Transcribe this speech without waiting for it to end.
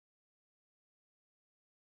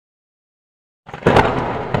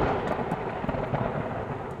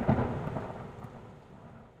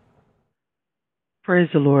Praise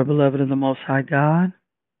the Lord, beloved of the Most High God.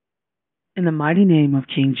 In the mighty name of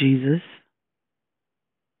King Jesus,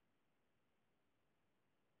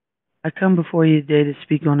 I come before you today to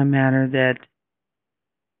speak on a matter that,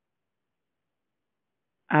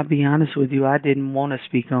 I'll be honest with you, I didn't want to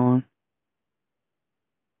speak on.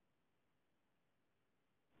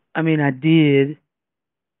 I mean, I did,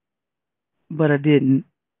 but I didn't.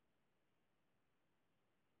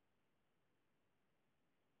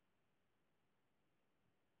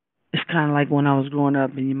 It's kind of like when I was growing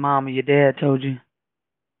up and your mom or your dad told you,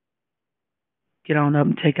 get on up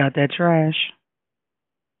and take out that trash.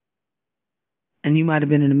 And you might have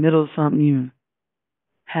been in the middle of something, you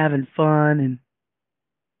having fun and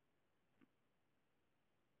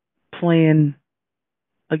playing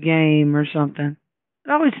a game or something. It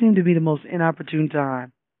always seemed to be the most inopportune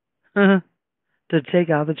time to take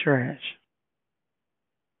out the trash.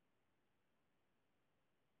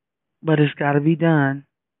 But it's got to be done,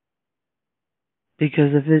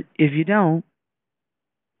 because if you don't,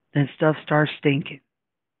 then stuff starts stinking.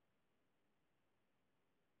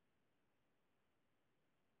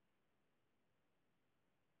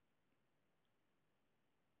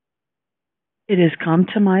 It has come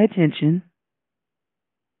to my attention,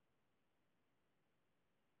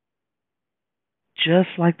 just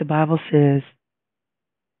like the Bible says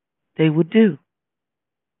they would do.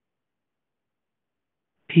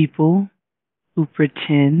 People who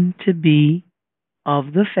pretend to be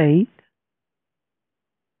of the faith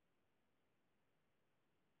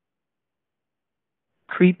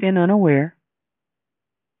creep in unaware,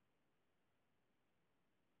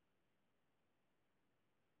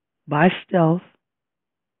 by stealth,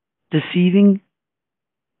 deceiving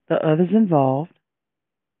the others involved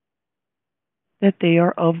that they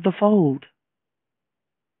are of the fold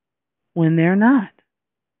when they're not.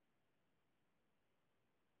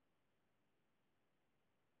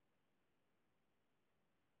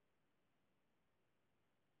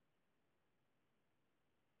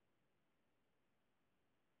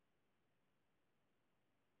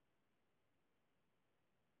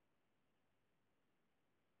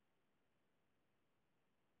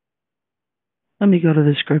 Let me go to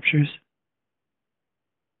the scriptures.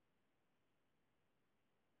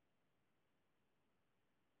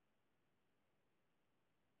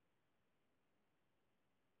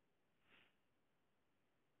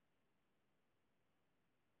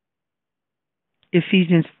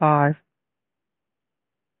 Ephesians 5.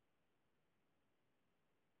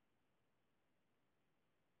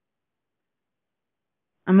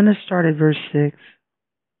 I'm going to start at verse 6.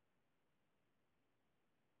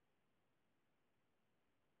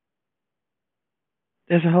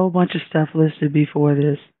 There's a whole bunch of stuff listed before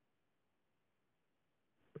this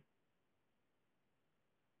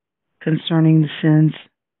concerning the sins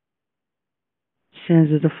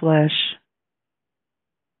of the flesh.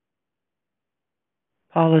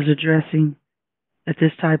 Paul is addressing that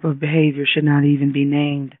this type of behavior should not even be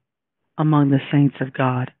named among the saints of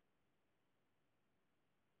God.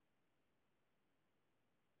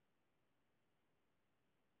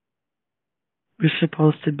 We're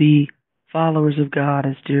supposed to be followers of God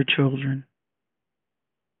as dear children.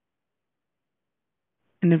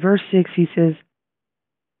 And in verse 6 he says,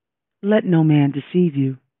 let no man deceive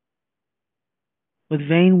you with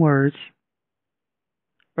vain words,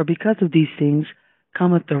 for because of these things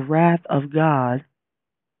cometh the wrath of God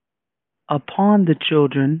upon the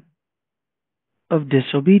children of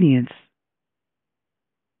disobedience.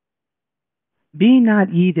 Be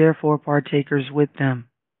not ye therefore partakers with them.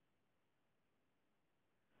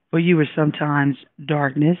 For you were sometimes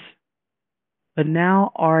darkness, but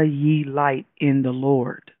now are ye light in the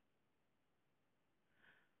Lord.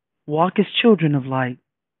 Walk as children of light.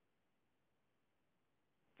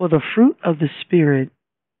 For the fruit of the Spirit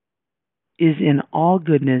is in all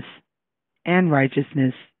goodness and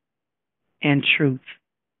righteousness and truth,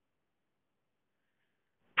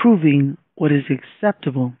 proving what is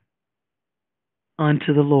acceptable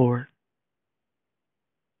unto the Lord.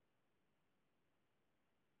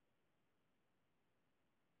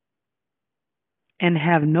 And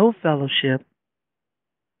have no fellowship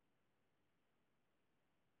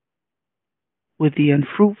with the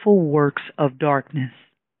unfruitful works of darkness,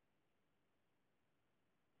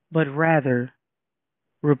 but rather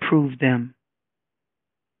reprove them.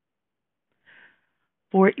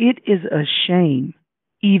 For it is a shame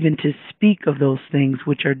even to speak of those things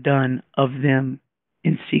which are done of them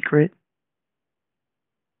in secret.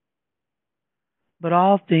 But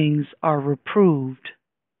all things are reproved.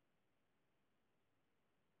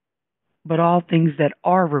 But all things that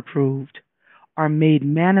are reproved are made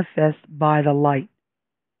manifest by the light,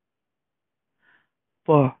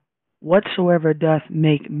 For whatsoever doth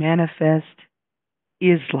make manifest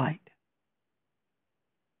is light.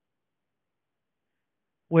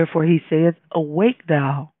 Wherefore he saith, Awake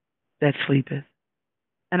thou that sleepest,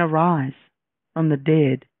 and arise from the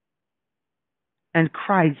dead, and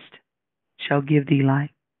Christ shall give thee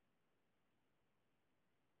light.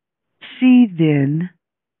 See then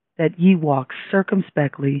that ye walk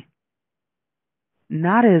circumspectly,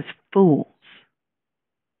 not as fools,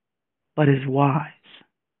 but as wise,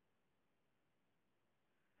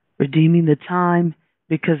 redeeming the time,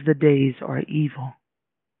 because the days are evil.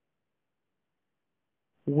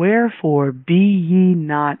 Wherefore be ye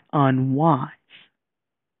not unwise,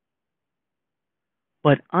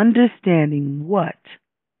 but understanding what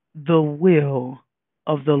the will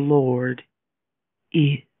of the Lord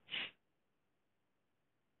is.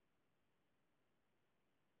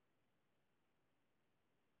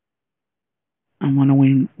 I want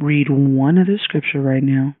to read one of the scripture right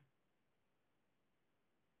now.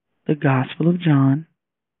 The Gospel of John,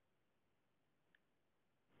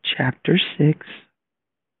 chapter 6,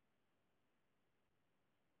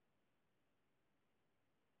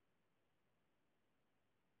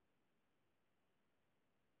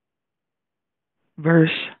 verse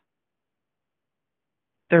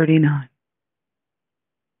 39.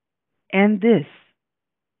 And this,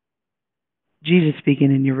 Jesus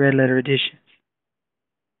speaking in your red letter editions,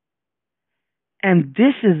 and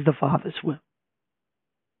this is the Father's will,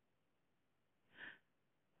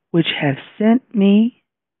 which hath sent me,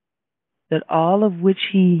 that all of which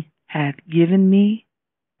he hath given me,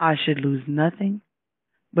 I should lose nothing,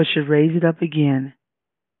 but should raise it up again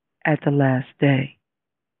at the last day.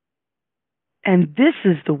 And this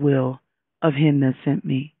is the will of him that sent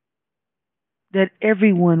me, that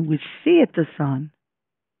everyone which seeth the Son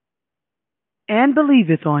and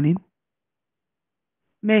believeth on him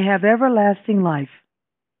may have everlasting life,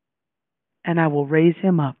 and I will raise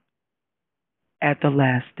him up at the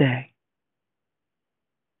last day.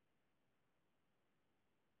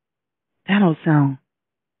 That don't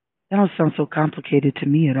sound so complicated to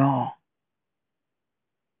me at all.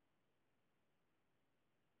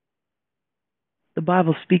 The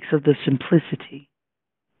Bible speaks of the simplicity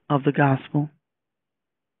of the gospel.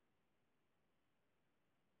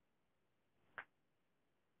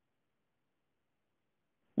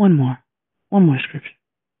 One more scripture.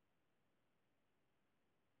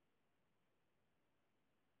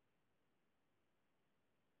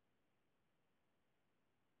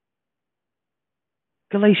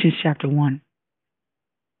 Galatians chapter 1.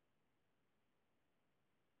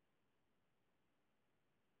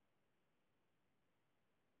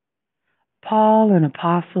 Paul, an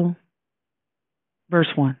apostle, verse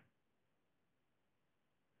 1.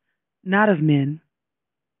 Not of men,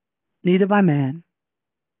 neither by man,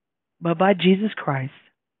 but by Jesus Christ,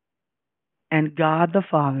 and God the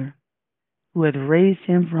Father, who hath raised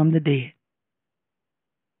him from the dead,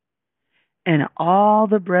 and all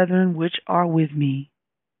the brethren which are with me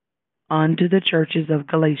unto the churches of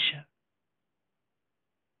Galatia.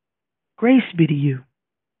 Grace be to you,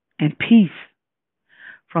 and peace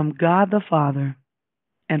from God the Father,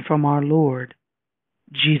 and from our Lord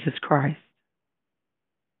Jesus Christ,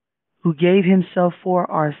 who gave himself for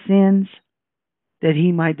our sins, that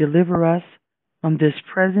he might deliver us from this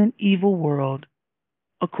present evil world,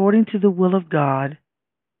 according to the will of God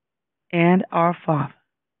and our Father,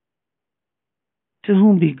 to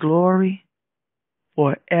whom be glory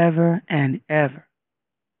forever and ever.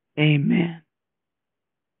 Amen.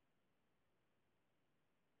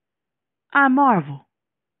 I marvel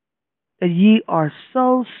that ye are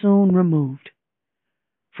so soon removed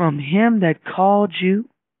from him that called you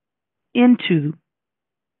into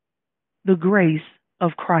the grace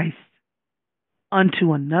of Christ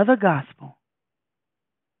unto another gospel,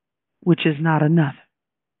 which is not another.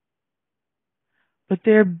 But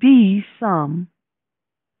there be some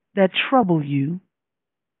that trouble you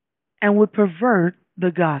and would pervert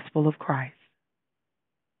the gospel of Christ.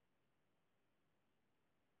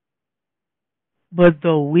 But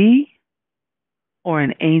though we, or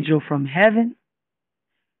an angel from heaven,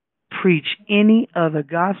 preach any other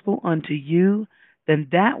gospel unto you than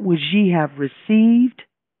that which ye have received,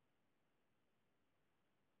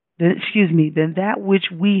 than that which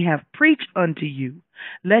we have preached unto you,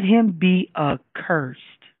 let him be accursed.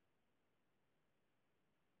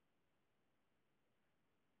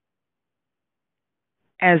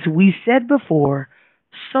 As we said before,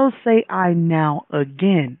 so say I now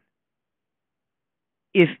again.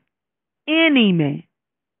 If any man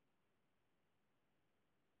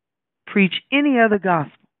preach any other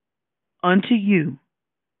gospel unto you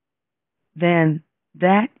than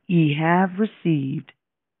that ye have received,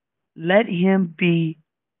 let him be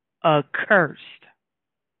accursed.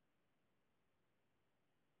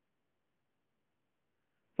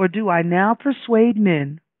 For do I now persuade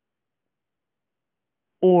men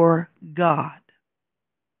or God?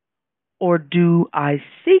 Or do I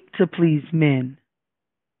seek to please men?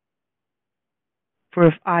 For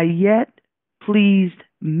if I yet pleased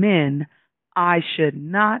men, I should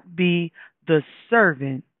not be the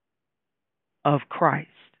servant of Christ.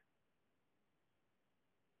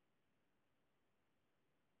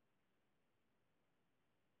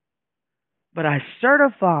 But I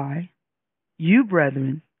certify you,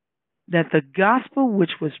 brethren, that the gospel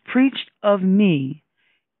which was preached of me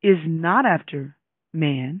is not after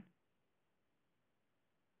man,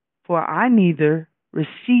 for I neither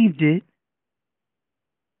received it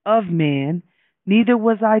of man, neither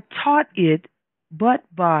was I taught it, but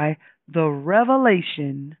by the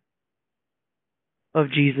revelation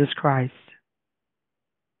of Jesus Christ.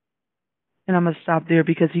 And I'm going to stop there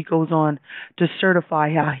because he goes on to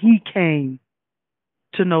certify how he came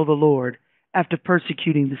to know the Lord after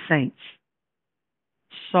persecuting the saints.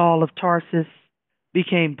 Saul of Tarsus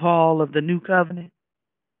became Paul of the New Covenant,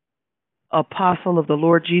 apostle of the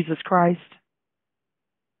Lord Jesus Christ.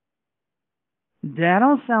 That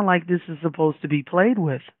don't sound like this is supposed to be played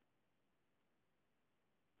with.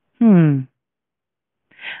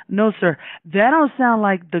 No, sir. That don't sound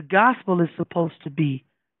like the gospel is supposed to be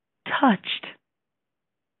touched.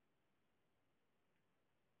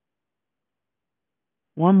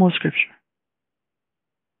 One more scripture.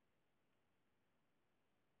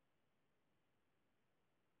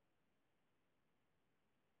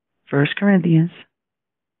 1 Corinthians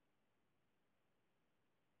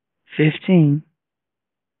 15,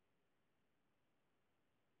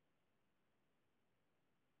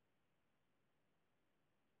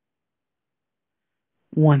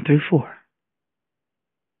 1 through 4.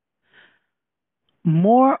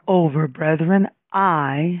 Moreover, brethren,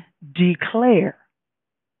 I declare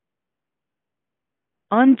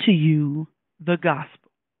unto you the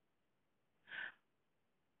gospel,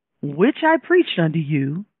 which I preached unto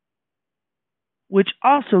you, which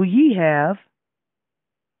also ye have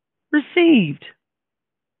received,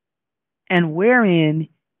 and wherein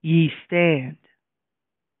ye stand,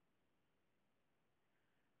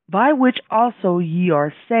 by which also ye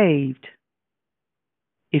are saved,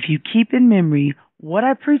 if you keep in memory what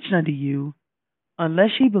I preached unto you,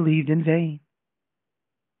 unless ye believed in vain.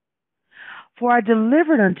 For I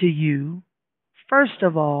delivered unto you, first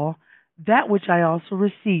of all, that which I also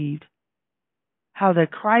received, how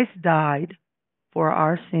that Christ died for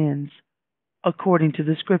our sins, according to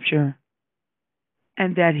the Scripture,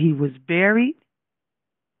 and that he was buried,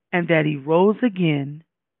 and that he rose again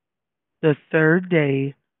the third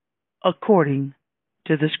day, according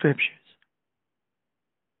to the Scriptures.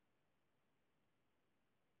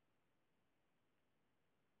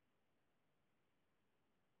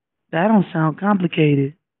 That don't sound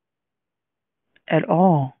complicated at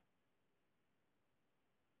all.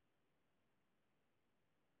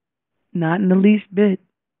 Not in the least bit.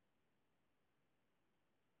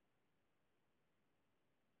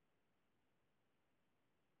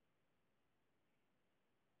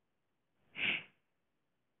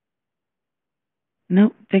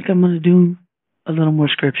 Nope, think I'm going to do a little more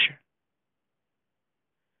scripture.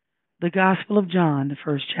 The Gospel of John, the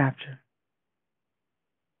first chapter.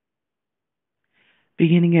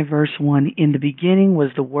 Beginning at verse 1, in the beginning was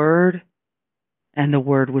the Word, and the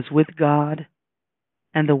Word was with God,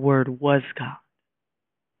 and the Word was God.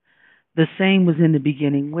 The same was in the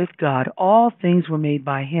beginning with God. All things were made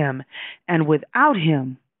by him, and without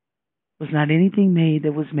him was not anything made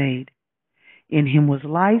that was made. In him was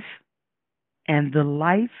life, and the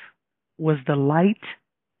life was the light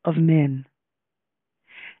of men.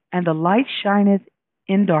 And the light shineth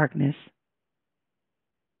in darkness,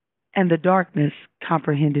 and the darkness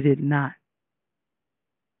comprehended it not.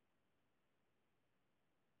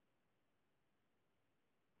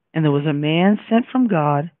 And there was a man sent from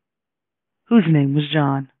God, whose name was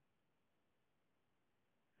John.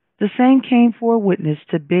 The same came for a witness,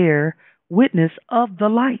 to bear witness of the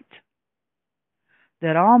light,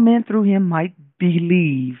 that all men through him might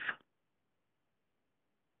believe.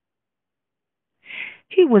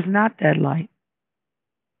 He was not that light,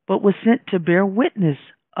 but was sent to bear witness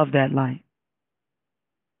of that light.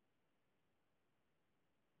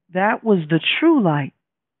 That was the true light,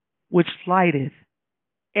 which lighteth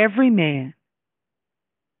every man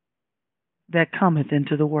that cometh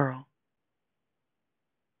into the world.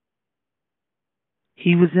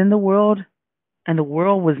 He was in the world, and the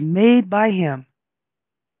world was made by him,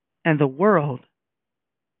 and the world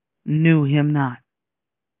knew him not.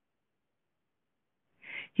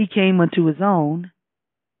 He came unto his own,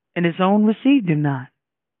 and his own received him not.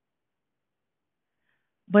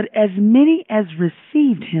 But as many as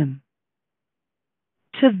received him,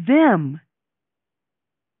 to them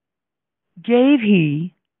gave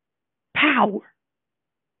he power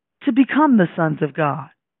to become the sons of God,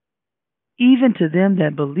 even to them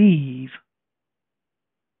that believe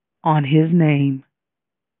on his name,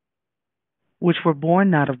 which were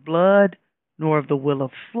born not of blood, nor of the will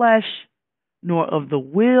of flesh, nor of the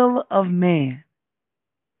will of man,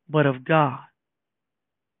 but of God.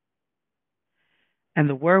 And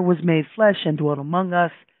the Word was made flesh and dwelt among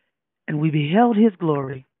us, and we beheld his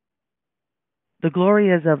glory, the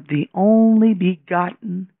glory as of the only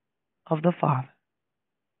begotten of the Father,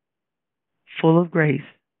 full of grace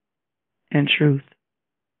and truth.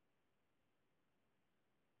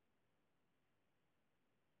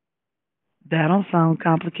 That don't sound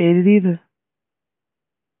complicated either.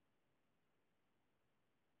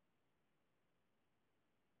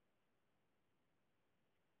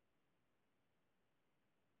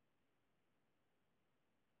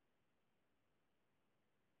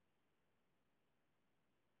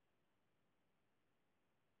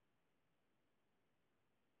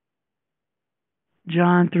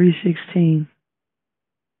 John 3:16.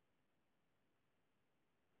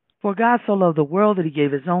 For God so loved the world that he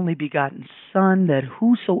gave his only begotten Son, that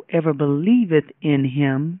whosoever believeth in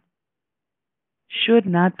him should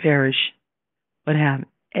not perish, but have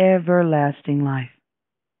everlasting life.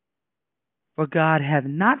 For God hath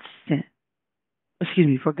not sent,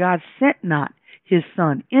 for God sent not his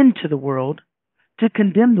Son into the world to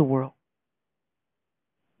condemn the world,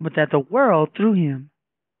 but that the world through him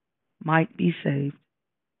might be saved.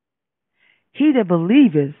 He that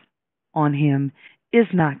believeth on him is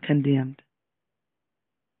not condemned,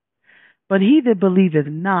 but he that believeth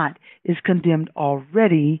not is condemned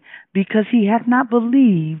already, because he hath not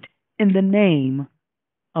believed in the name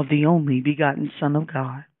of the only begotten Son of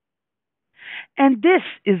God. And this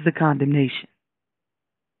is the condemnation,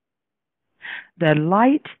 that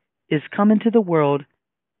light is come into the world,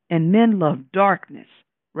 and men love darkness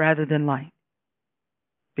rather than light,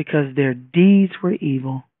 because their deeds were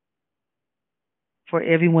evil. For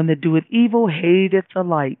everyone that doeth evil hateth the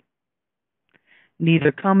light,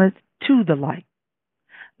 neither cometh to the light,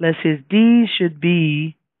 lest his deeds should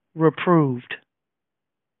be reproved.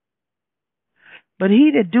 But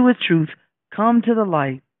he that doeth truth come to the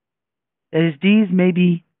light, that his deeds may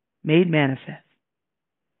be made manifest,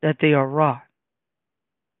 that they are wrought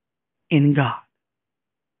in God.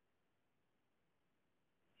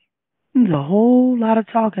 There's a whole lot of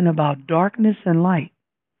talking about darkness and light,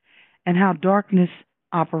 and how darkness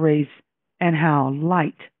operates and how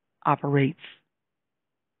light operates.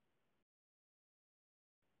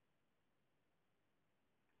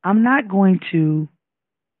 I'm not going to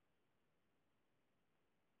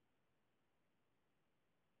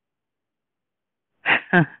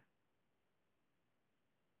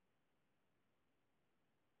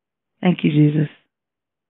thank you, Jesus.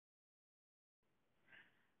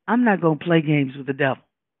 I'm not going to play games with the devil.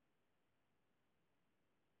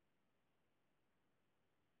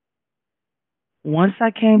 Once I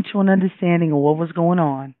came to an understanding of what was going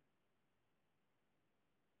on,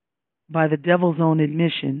 by the devil's own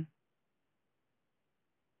admission,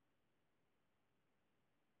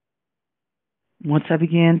 once I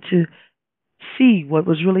began to see what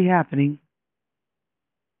was really happening,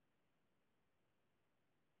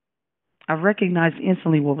 I recognized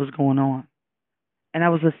instantly what was going on. And I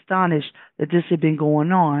was astonished that this had been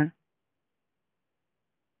going on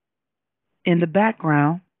in the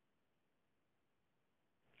background,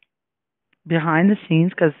 behind the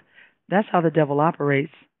scenes, because that's how the devil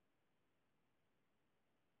operates.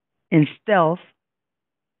 In stealth,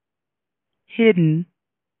 hidden,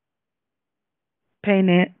 pay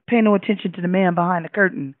no attention to the man behind the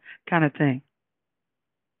curtain kind of thing.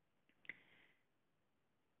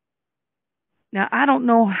 Now, I don't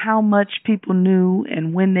know how much people knew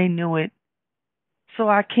and when they knew it, so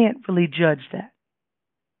I can't really judge that.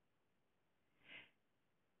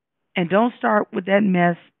 And don't start with that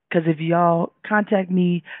mess, because if y'all contact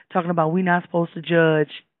me talking about we're not supposed to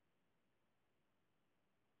judge,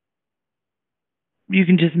 you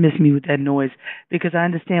can just miss me with that noise, because I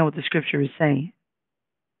understand what the scripture is saying.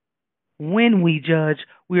 When we judge,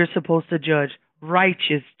 we are supposed to judge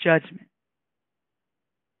righteous judgment.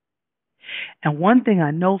 And one thing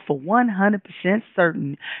I know for 100%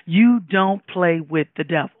 certain, you don't play with the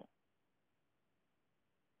devil.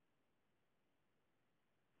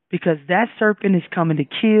 Because that serpent is coming to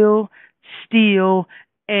kill, steal,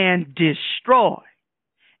 and destroy.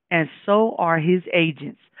 and so are his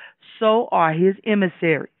agents, so are his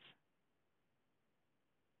emissaries.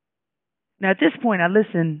 Now, at this point, I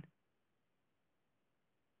listen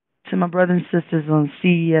to my brothers and sisters on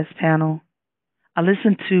C.E.S. panel. I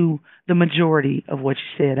listened to the majority of what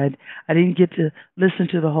you said. I didn't get to listen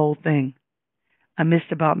to the whole thing. I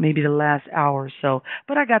missed about maybe the last hour or so,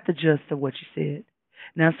 but I got the gist of what you said.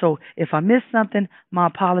 Now, so if I missed something, my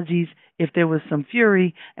apologies. If there was some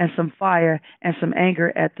fury and some fire and some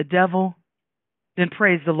anger at the devil, then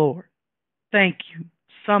praise the Lord. Thank you,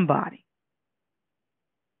 somebody.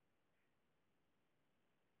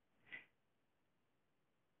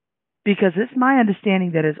 Because it's my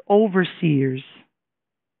understanding that as overseers,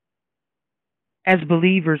 as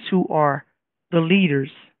believers who are the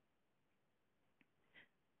leaders,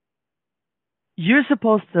 you're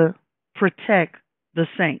supposed to protect the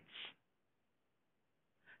saints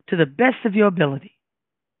to the best of your ability.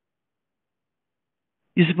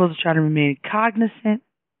 You're supposed to try to remain cognizant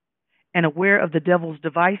and aware of the devil's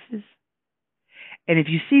devices. And if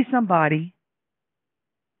you see somebody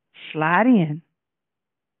slide in,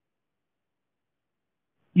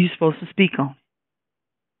 you're supposed to speak on it.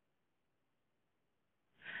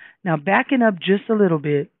 Now, backing up just a little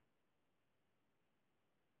bit,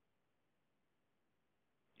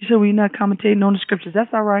 you said, well, you're not commentating on the scriptures.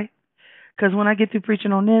 That's all right. Because when I get through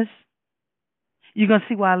preaching on this, you're going to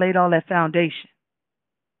see why I laid all that foundation.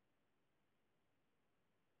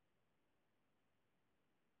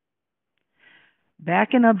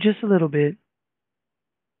 Backing up just a little bit,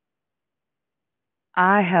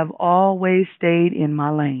 I have always stayed in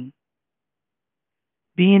my lane.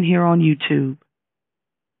 Being here on YouTube,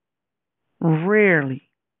 rarely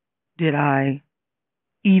did I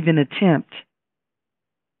even attempt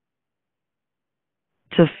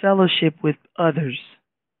to fellowship with others.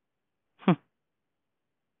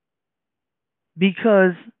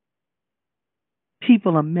 Because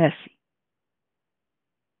people are messy.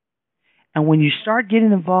 And when you start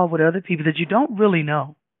getting involved with other people that you don't really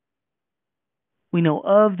know, we know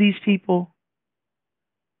of these people,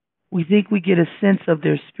 we think we get a sense of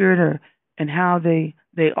their spirit and how they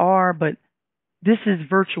are, but this is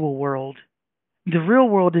virtual world. The real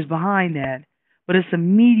world is behind that, but it's a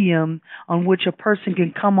medium on which a person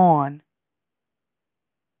can come on,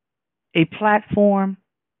 a platform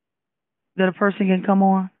that a person can come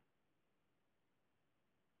on.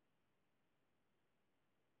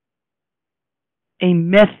 A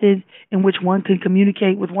method in which one can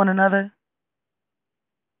communicate with one another.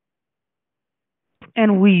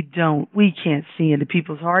 And we can't see into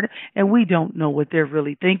people's heart, and we don't know what they're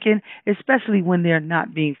really thinking, especially when they're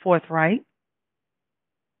not being forthright.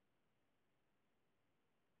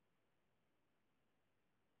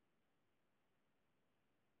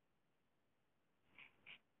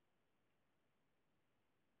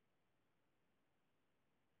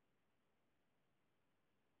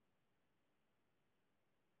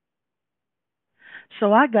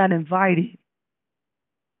 So I got invited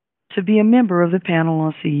to be a member of the panel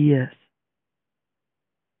on C.E.S.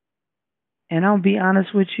 And I'll be honest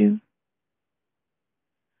with you,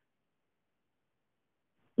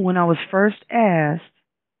 when I was first asked,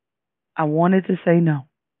 I wanted to say no.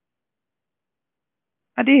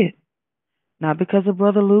 I did. Not because of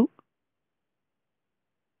Brother Luke.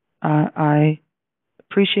 I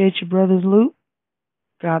appreciate you, Brother Luke.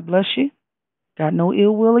 God bless you. Got no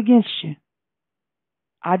ill will against you.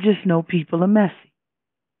 I just know people are messy.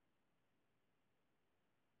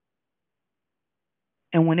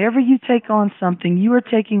 And whenever you take on something, you are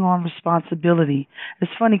taking on responsibility.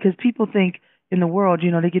 It's funny because people think in the world,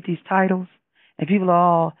 they get these titles, and people are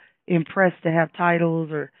all impressed to have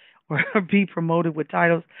titles or be promoted with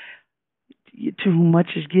titles. To whom much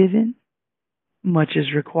is given, much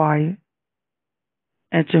is required.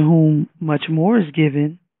 And to whom much more is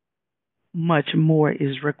given, much more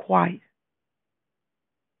is required.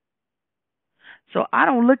 So I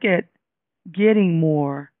don't look at getting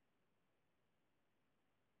more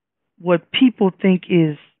what people think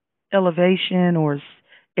is elevation or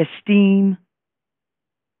esteem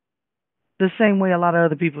the same way a lot of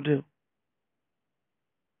other people do.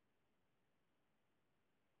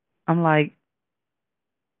 I'm like,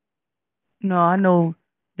 no, I know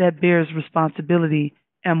that bears responsibility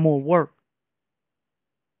and more work.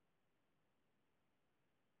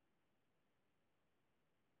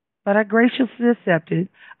 But I graciously accepted.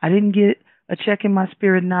 I didn't get a check in my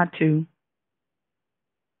spirit not to.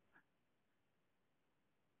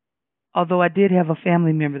 Although I did have a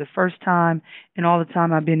family member, the first time in all the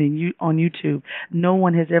time I've been on YouTube, no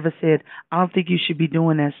one has ever said, I don't think you should be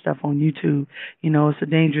doing that stuff on YouTube. It's a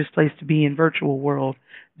dangerous place to be in virtual world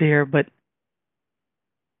there. But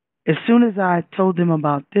As soon as I told them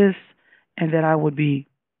about this and that I would be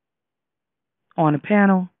on a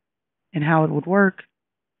panel and how it would work,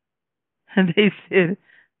 and they said,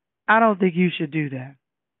 I don't think you should do that.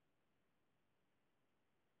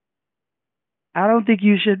 I don't think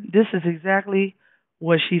you should. This is exactly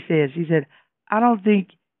what she said. She said, I don't think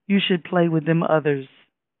you should play with them others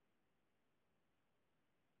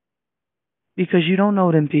because you don't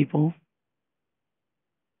know them people.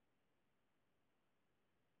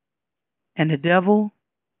 And the devil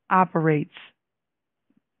operates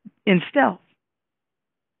in stealth.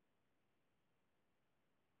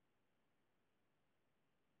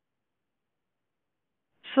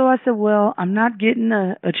 So I said, well, I'm not getting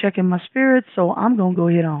a check in my spirit, so I'm going to go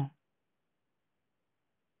ahead on.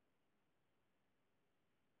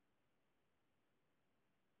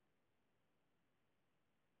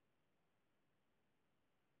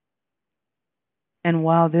 And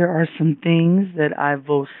while there are some things that I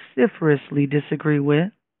vociferously disagree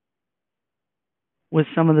with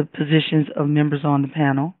some of the positions of members on the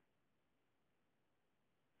panel,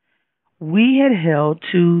 we had held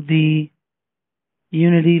to the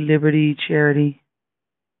unity, liberty, charity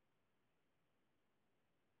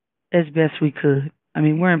as best we could. I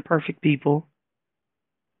mean, we're imperfect people,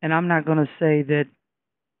 and I'm not going to say that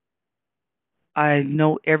I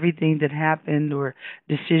know everything that happened or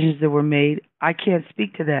decisions that were made. I can't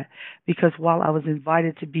speak to that because while I was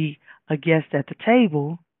invited to be a guest at the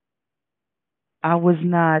table, I was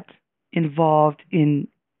not involved in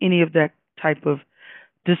any of that type of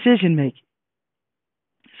decision making.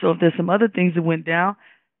 So if there's some other things that went down,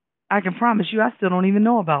 I can promise you I still don't even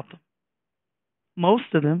know about them. Most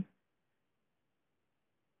of them.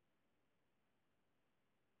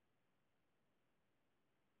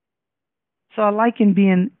 So I liken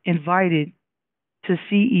being invited to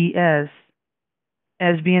C.E.S.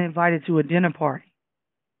 as being invited to a dinner party.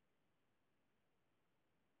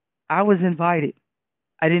 I was invited.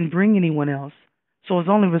 I didn't bring anyone else. So I was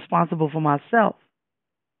only responsible for myself.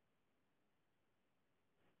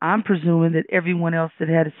 I'm presuming that everyone else that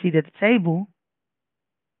had a seat at the table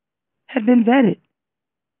had been vetted.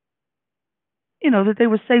 That they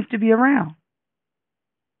were safe to be around.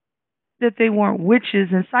 That they weren't witches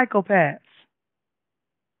and psychopaths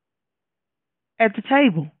at the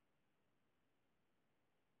table.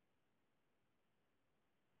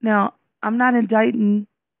 Now, I'm not indicting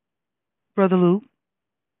Brother Luke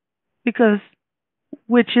because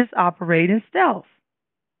witches operate in stealth.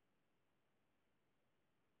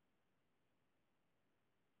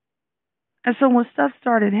 And so when stuff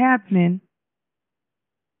started happening,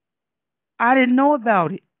 I didn't know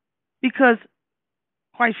about it because,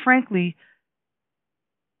 quite frankly,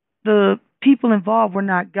 the people involved were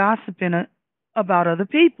not gossiping about other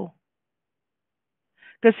people.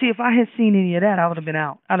 Because, see, if I had seen any of that, I would have been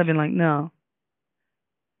out. I'd have been like, no,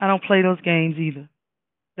 I don't play those games either.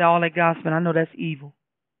 They're all that gossiping. I know that's evil.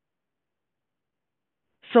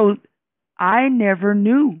 So I never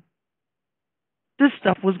knew this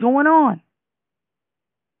stuff was going on.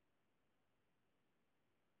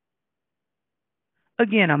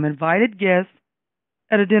 Again, I'm invited guest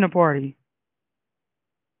at a dinner party.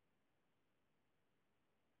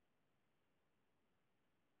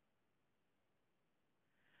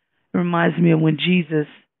 It reminds me of when Jesus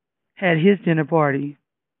had his dinner party,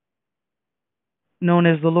 known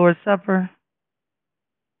as the Lord's Supper.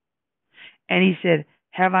 And he said,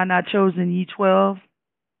 have I not chosen ye 12?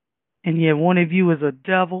 And yet one of you is a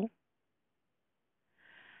devil.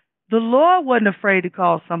 The Lord wasn't afraid to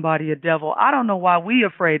call somebody a devil. I don't know why we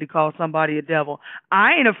afraid to call somebody a devil.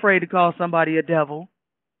 I ain't afraid to call somebody a devil.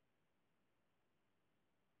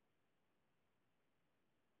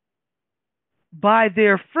 By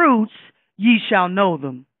their fruits ye shall know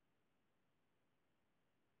them.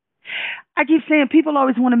 I keep saying people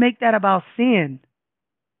always want to make that about sin.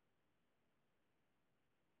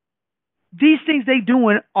 These things they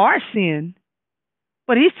doing are sin,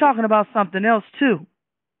 but he's talking about something else too.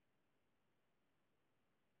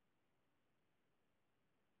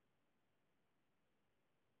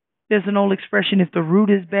 There's an old expression, if the root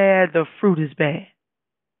is bad, the fruit is bad.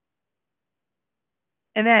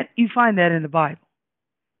 And that you find that in the Bible.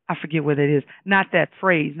 I forget what it is. Not that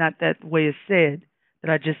phrase, not that way it's said that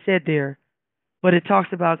I just said there. But it talks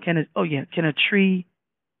about can a tree,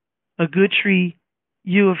 a good tree,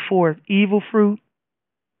 yield forth evil fruit?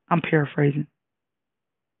 I'm paraphrasing.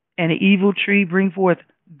 And an evil tree bring forth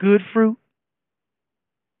good fruit?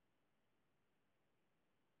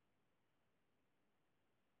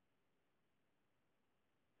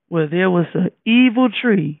 Well, there was an evil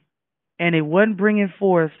tree, and it wasn't bringing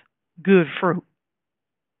forth good fruit.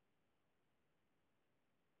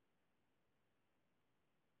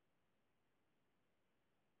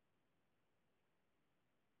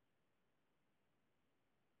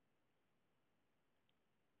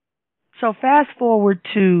 So fast forward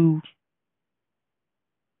to,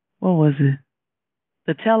 what was it?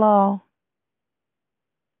 The tell-all?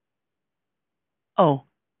 Oh,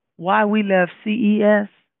 why we left C.E.S.?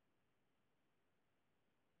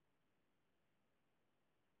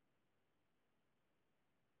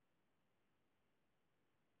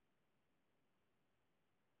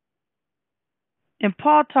 And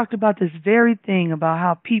Paul talked about this very thing, about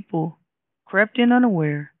how people crept in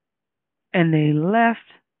unaware and they left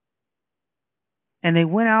and they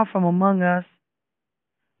went out from among us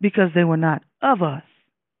because they were not of us.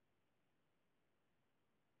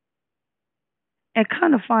 And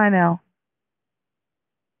kind of find out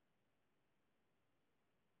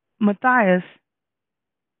Matthias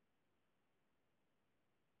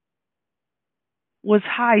was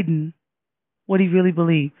hiding what he really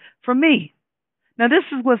believed. For me, now this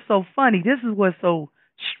is what's so funny. This is what's so,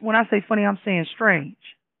 when I say funny, I'm saying strange.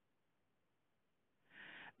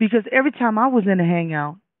 Because every time I was in a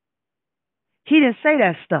hangout, he didn't say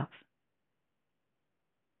that stuff.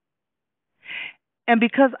 And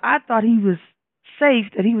because I thought he was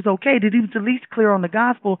safe, that he was okay, that he was at least clear on the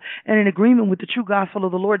gospel and in agreement with the true gospel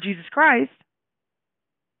of the Lord Jesus Christ,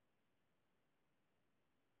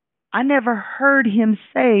 I never heard him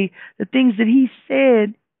say the things that he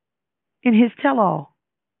said in his tell-all.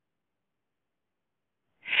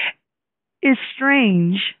 It's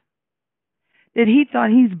strange that he thought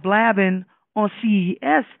he's blabbing on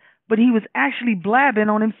C.E.S., but he was actually blabbing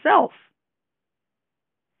on himself.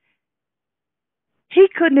 He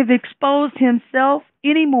couldn't have exposed himself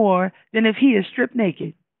any more than if he is stripped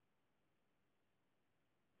naked.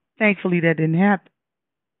 Thankfully, that didn't happen.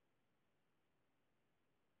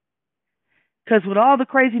 Because with all the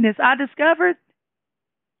craziness I discovered,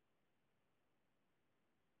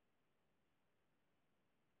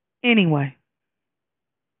 anyway,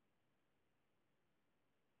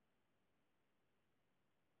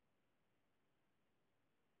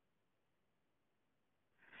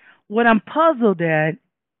 what I'm puzzled at,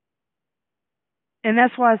 and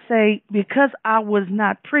that's why I say, because I was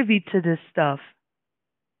not privy to this stuff,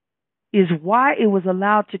 is why it was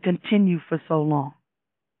allowed to continue for so long.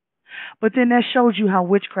 But then that shows you how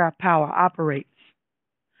witchcraft power operates.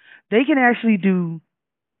 They can actually do,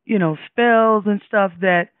 spells and stuff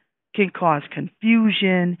that can cause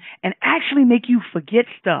confusion and actually make you forget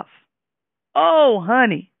stuff. Oh,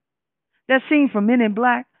 honey. That scene from Men in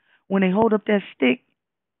Black, when they hold up that stick,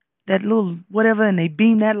 that little whatever, and they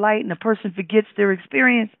beam that light and the person forgets their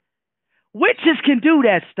experience. Witches can do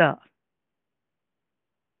that stuff.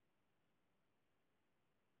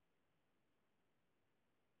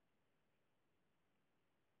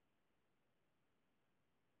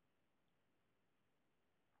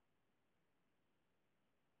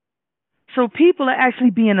 So people are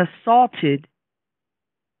actually being assaulted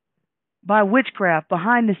by witchcraft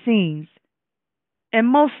behind the scenes. And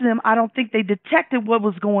most of them, I don't think they detected what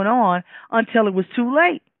was going on until it was too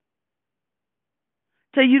late.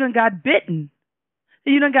 Till you done got bitten.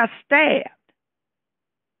 Till you done got stabbed.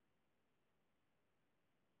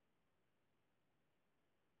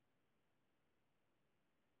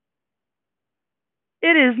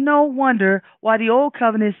 It is no wonder why the Old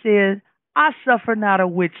Covenant says, I suffer not a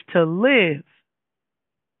witch to live.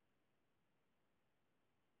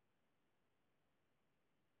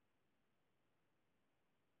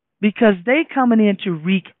 Because they coming in to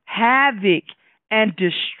wreak havoc and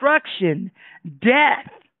destruction, death.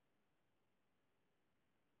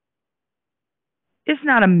 It's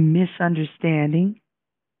not a misunderstanding.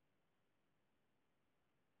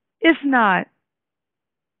 It's not,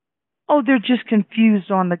 oh, they're just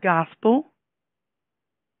confused on the gospel.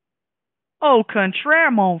 Oh,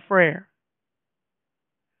 contraire, mon frere.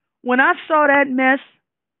 When I saw that mess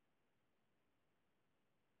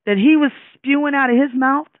that he was spewing out of his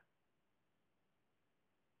mouth,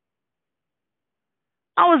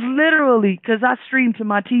 I was literally, because I streamed to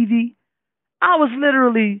my TV, I was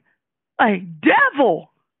literally like,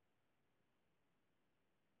 devil.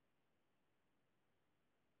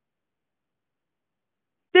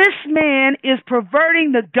 This man is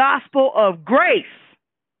perverting the gospel of grace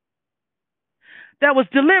that was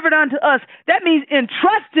delivered unto us. That means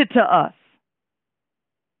entrusted to us.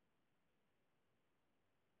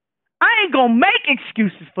 I ain't going to make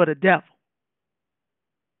excuses for the devil.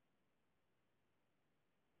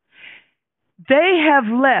 They have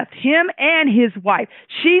left him and his wife.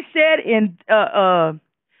 She said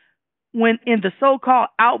when in the so-called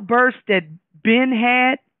outburst that Ben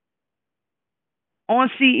had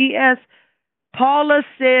on C.E.S., Paula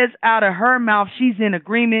says out of her mouth she's in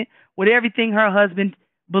agreement with everything her husband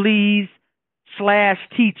believes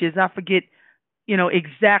 / teaches. I forget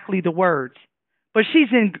exactly the words, but she's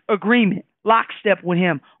in agreement, lockstep with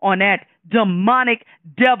him on that demonic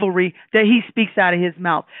devilry that he speaks out of his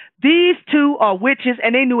mouth. These two are witches,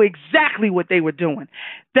 and they knew exactly what they were doing.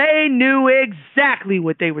 They knew exactly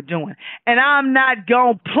what they were doing. And I'm not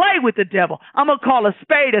going to play with the devil. I'm going to call a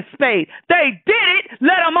spade a spade. They did it.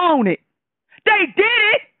 Let them own it. They did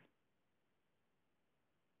it.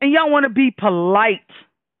 And y'all want to be polite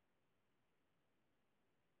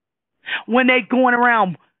when they going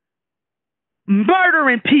around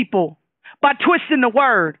murdering people by twisting the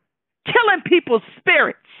word, killing people's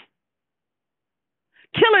spirits,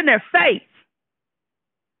 killing their faith,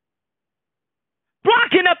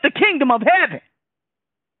 blocking up the kingdom of heaven.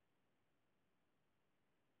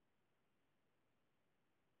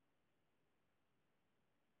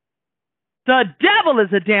 The devil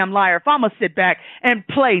is a damn liar if I'm going to sit back and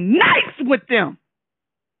play nice with them.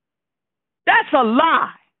 That's a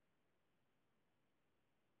lie.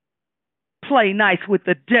 Play nice with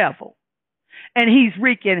the devil. And he's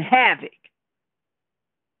wreaking havoc.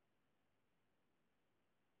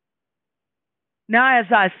 Now, as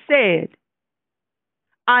I said,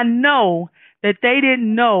 I know that they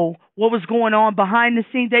didn't know what was going on behind the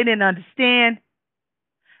scenes. They didn't understand.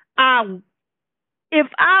 If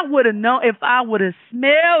I would have known, if I would have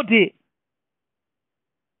smelled it.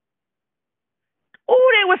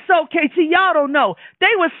 Oh, they were so see, y'all don't know.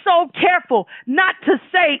 They were so careful not to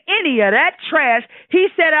say any of that trash he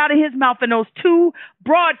said out of his mouth in those two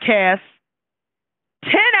broadcasts,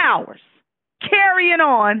 10 hours, carrying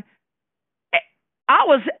on. I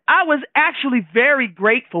was actually very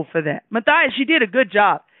grateful for that. Mathis, you did a good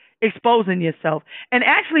job exposing yourself and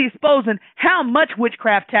actually exposing how much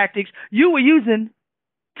witchcraft tactics you were using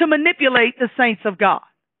to manipulate the saints of God.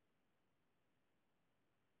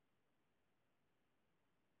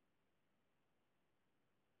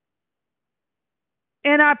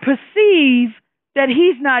 And I perceive that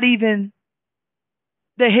he's not even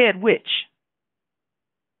the head witch.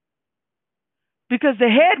 Because the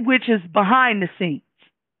head witch is behind the scenes.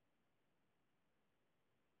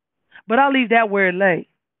 But I'll leave that where it lay.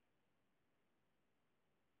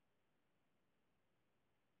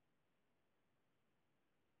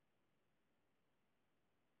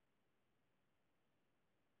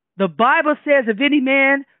 The Bible says, if any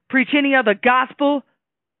man preach any other gospel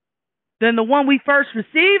than the one we first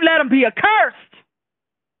received, let him be accursed.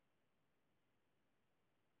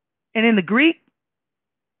 And in the Greek,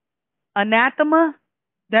 anathema,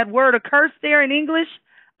 that word accursed there in English,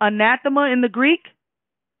 anathema in the Greek,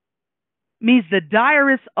 means the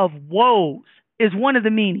direst of woes, is one of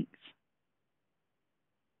the meanings.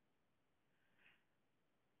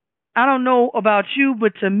 I don't know about you,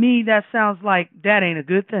 but to me, that sounds like that ain't a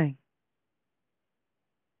good thing.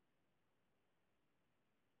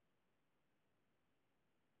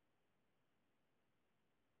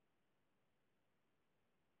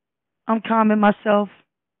 I'm calming myself,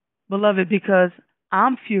 beloved, because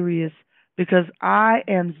I'm furious, because I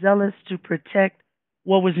am zealous to protect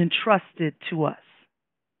what was entrusted to us.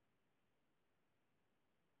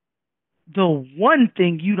 The one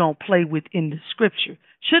thing you don't play with in the scripture,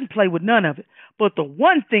 shouldn't play with none of it, but the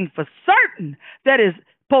one thing for certain that is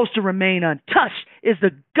supposed to remain untouched is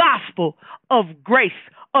the gospel of grace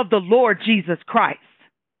of the Lord Jesus Christ.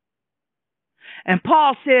 And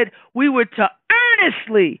Paul said we were to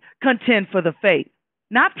earnestly contend for the faith,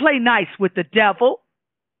 not play nice with the devil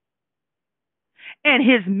and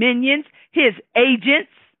his minions, his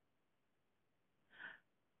agents.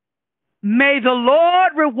 May the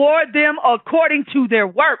Lord reward them according to their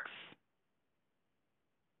works.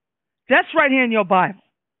 That's right here in your Bible.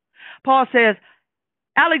 Paul says,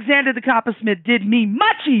 Alexander the coppersmith did me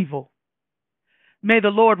much evil. May the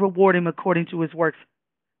Lord reward him according to his works.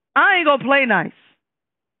 I ain't going to play nice.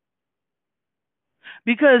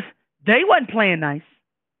 Because they wasn't playing nice.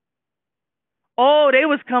 Oh, they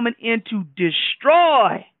was coming in to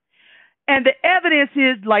destroy. And the evidence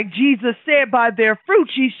is, like Jesus said, by their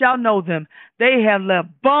fruits ye shall know them. They have left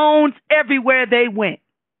bones everywhere they went.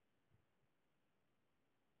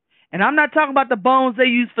 And I'm not talking about the bones they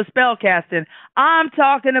use for spell casting. I'm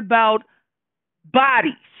talking about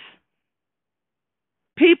bodies.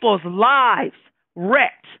 People's lives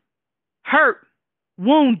wrecked, hurt,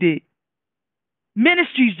 wounded,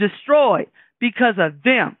 ministries destroyed because of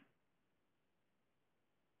them.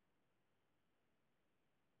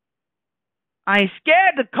 I ain't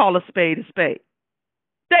scared to call a spade a spade.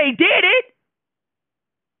 They did it.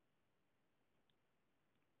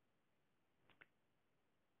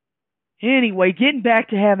 Anyway, getting back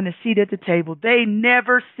to having a seat at the table, they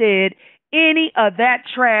never said any of that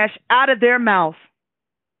trash out of their mouth.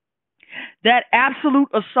 that absolute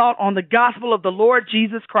assault on the gospel of the Lord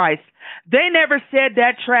Jesus Christ. They never said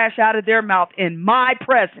that trash out of their mouth in my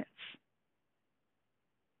presence.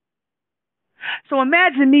 So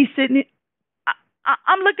imagine me sitting,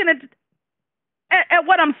 I'm looking at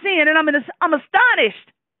what I'm seeing, and I'm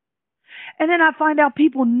astonished. And then I find out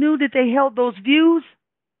people knew that they held those views,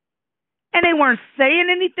 and they weren't saying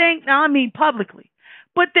anything. Now, I mean publicly,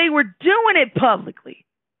 but they were doing it publicly.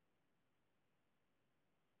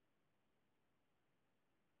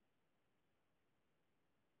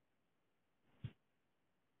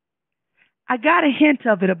 I got a hint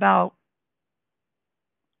of it about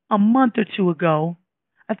a month or two ago.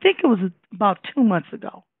 I think it was about 2 months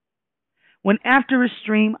ago, when after a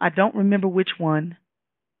stream, I don't remember which one,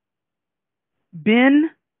 Ben,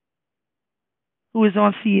 who is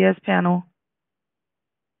on C.E.S. panel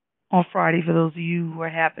on Friday, for those of you who are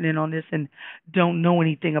happening on this and don't know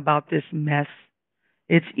anything about this mess,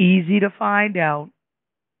 it's easy to find out.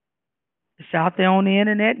 It's out there on the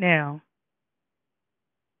internet now.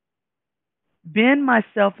 Ben,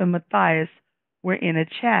 myself, and Mathis were in a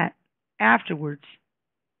chat afterwards,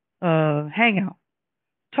 hangout,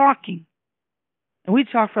 talking. And we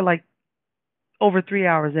talked for like over 3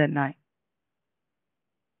 hours that night.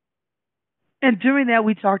 And during that,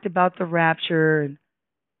 we talked about the rapture. And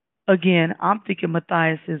again, I'm thinking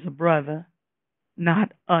Mathis is a brother,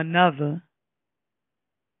 not another.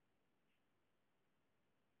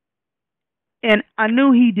 And I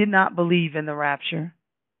knew he did not believe in the rapture.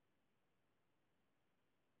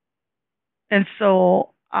 And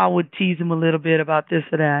so I would tease him a little bit about this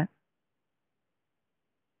or that.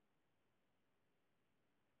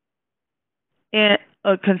 And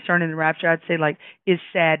concerning the rapture, I'd say, like, it's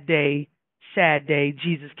sad day,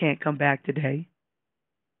 Jesus can't come back today.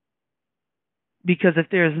 Because if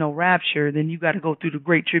there is no rapture, then you got to go through the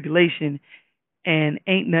great tribulation, and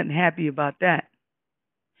ain't nothing happy about that.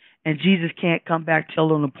 And Jesus can't come back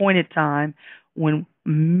till an appointed time, when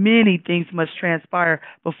many things must transpire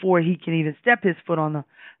before he can even step his foot on the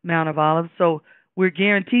Mount of Olives. So we're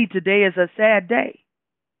guaranteed today is a sad day.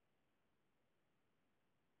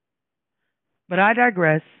 But I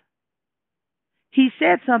digress. He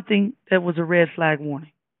said something that was a red flag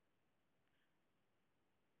warning.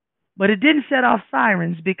 But it didn't set off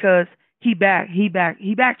sirens, because he backtracked.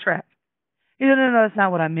 He said, no, that's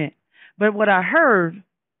not what I meant. But what I heard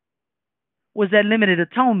was that limited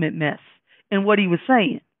atonement mess in what he was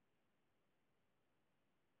saying.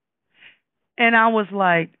 And I was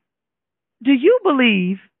like, do you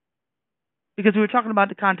believe, because we were talking about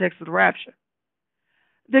the context of the rapture,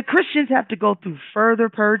 that Christians have to go through further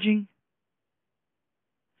purging?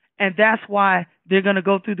 And that's why they're going to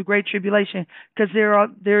go through the Great Tribulation, because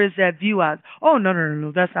there is that view out. Oh,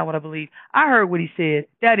 no, that's not what I believe. I heard what he said.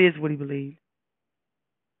 That is what he believed.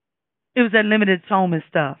 It was that limited atonement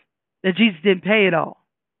stuff, that Jesus didn't pay it all.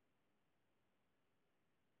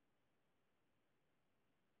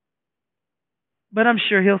 But I'm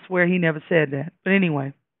sure he'll swear he never said that. But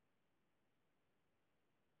anyway.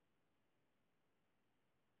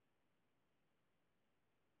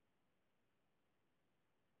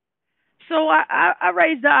 So I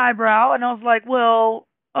raised the eyebrow, and I was like, well,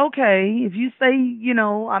 okay, if you say,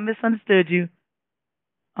 I misunderstood you,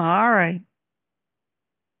 all right.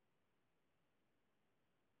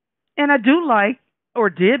 And I do like, or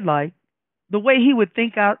did like, the way he would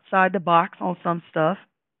think outside the box on some stuff.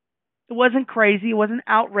 It wasn't crazy. It wasn't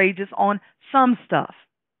outrageous on some stuff.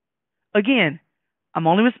 Again, I'm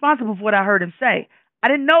only responsible for what I heard him say. I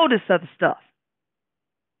didn't know this other stuff.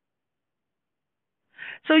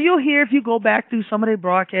 So you'll hear, if you go back through some of their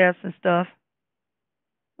broadcasts and stuff,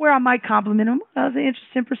 where I might compliment him. That was an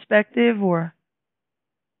interesting perspective, or,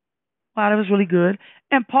 wow, that was really good.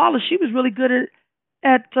 And Paula, she was really good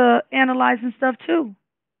at analyzing stuff too.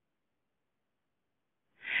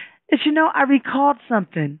 And I recalled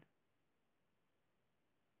something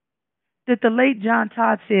that the late John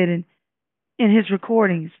Todd said in his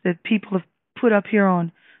recordings that people have put up here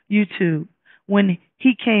on YouTube, when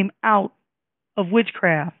he came out of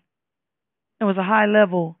witchcraft. It was a high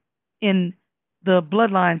level in the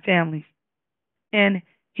bloodline families. And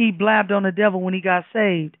he blabbed on the devil when he got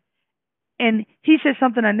saved. And he said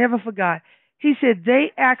something I never forgot. He said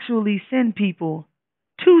they actually send people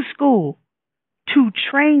to school to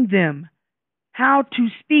train them how to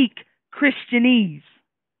speak Christianese,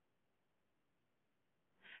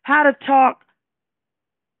 how to talk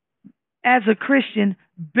as a Christian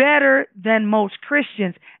better than most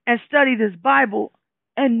Christians, and study this Bible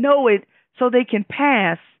and know it so they can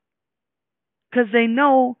pass, because they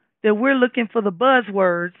know that we're looking for the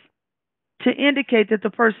buzzwords to indicate that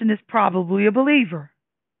the person is probably a believer.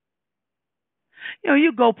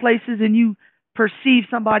 You go places and you perceive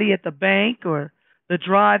somebody at the bank or the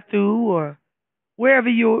drive-through or wherever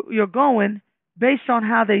you're going based on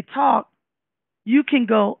how they talk. You can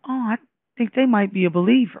go, oh, I think they might be a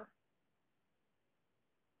believer.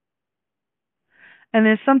 And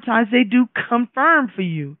then sometimes they do confirm for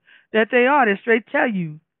you that they are. They straight tell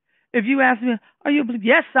you. If you ask me, are you a believer?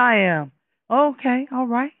 Yes, I am. Okay, all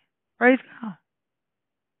right. Praise God.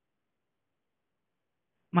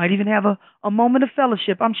 Might even have a moment of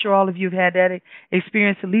fellowship. I'm sure all of you have had that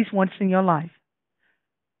experience at least once in your life.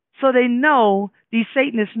 So they know, these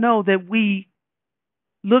Satanists know that we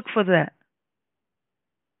look for that.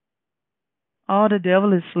 Oh, the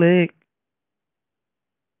devil is slick.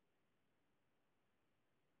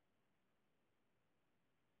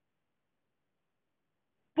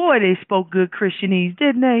 Boy, they spoke good Christianese,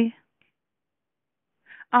 didn't they?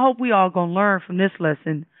 I hope we all gonna learn from this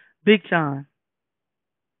lesson big time.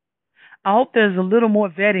 I hope there's a little more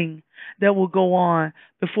vetting that will go on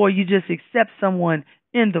before you just accept someone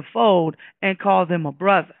in the fold and call them a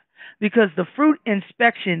brother. Because the fruit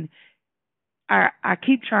inspection, I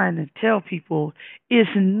keep trying to tell people, is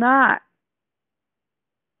not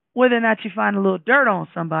whether or not you find a little dirt on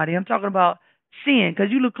somebody. I'm talking about sin,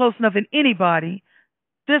 because you look close enough in anybody,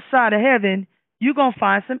 this side of heaven, you're going to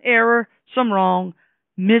find some error, some wrong,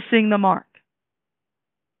 missing the mark.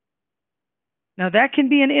 Now, that can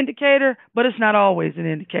be an indicator, but it's not always an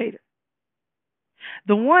indicator.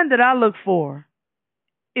 The one that I look for,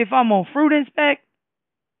 if I'm on fruit inspect,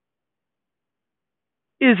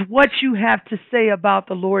 is what you have to say about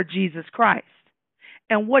the Lord Jesus Christ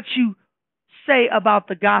and what you say about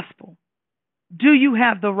the gospel. Do you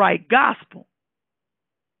have the right gospel?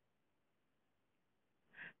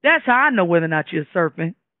 That's how I know whether or not you're a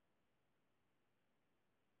serpent.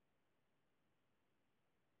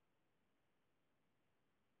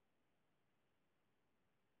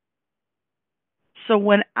 So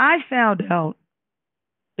when I found out,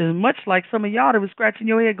 it's much like some of y'all that was scratching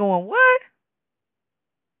your head going, what?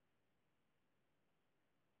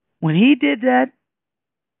 When he did that,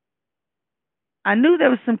 I knew there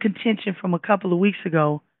was some contention from a couple of weeks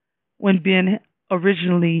ago when Ben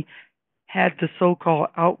originally had the so-called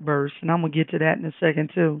outburst, and I'm going to get to that in a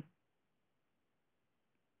second too.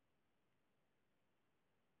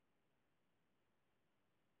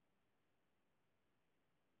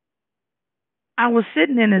 I was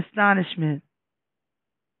sitting in astonishment,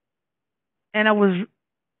 and I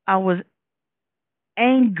was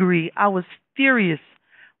angry. I was furious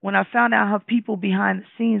when I found out how people behind the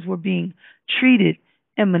scenes were being treated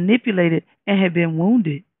and manipulated and had been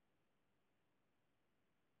wounded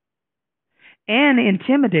and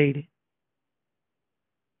intimidated.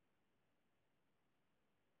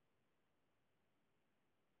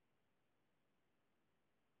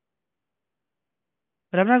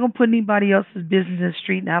 But I'm not going to put anybody else's business in the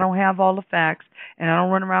street, and I don't have all the facts, and I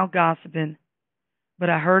don't run around gossiping. But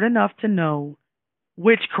I heard enough to know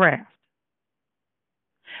witchcraft.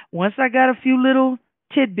 Once I got a few little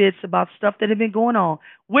tidbits about stuff that had been going on,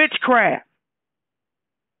 witchcraft.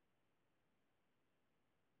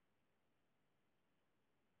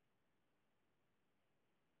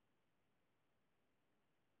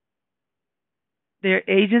 They're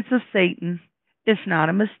agents of Satan. It's not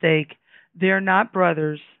a mistake. They're not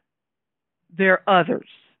brothers. They're others.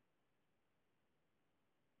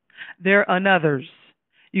 They're anothers.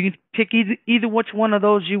 You can pick either which one of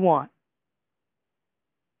those you want.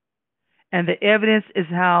 And the evidence is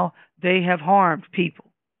how they have harmed people.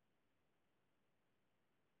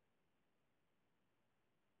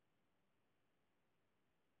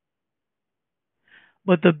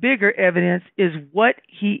 But the bigger evidence is what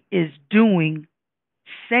he is doing,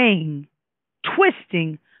 saying,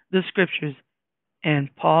 twisting the scriptures.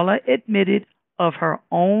 And Paula admitted of her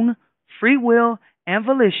own free will and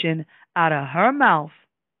volition, out of her mouth,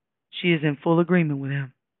 she is in full agreement with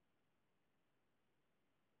him.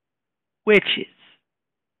 Witches.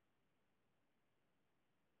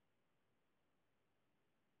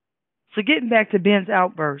 So getting back to Ben's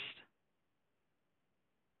outburst.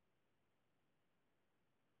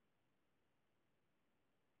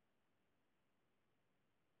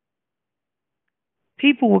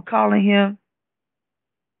 People were calling him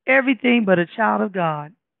everything but a child of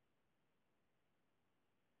God.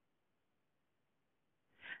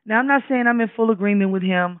 Now, I'm not saying I'm in full agreement with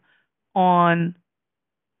him on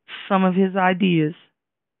some of his ideas,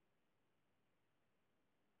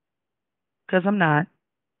 because I'm not.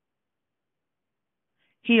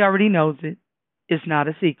 He already knows it. It's not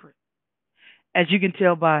a secret. As you can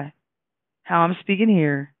tell by how I'm speaking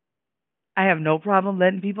here, I have no problem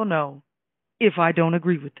letting people know if I don't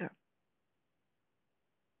agree with them.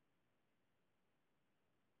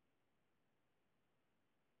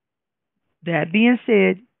 That being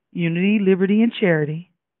said, unity, liberty, and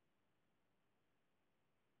charity,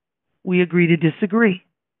 we agree to disagree.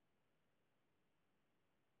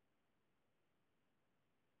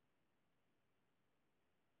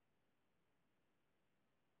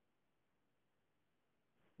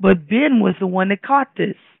 But Ben was the one that caught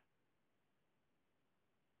this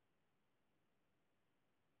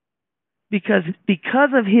because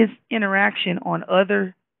of his interaction on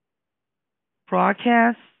other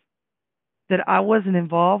broadcasts that I wasn't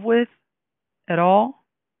involved with at all.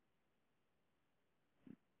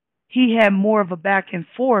 He had more of a back and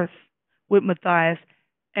forth with Matthias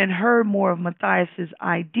and heard more of Matthias's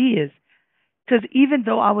ideas. Because even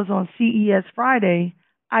though I was on C.E.S. Friday,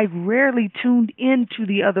 I rarely tuned into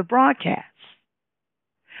the other broadcasts.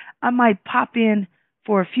 I might pop in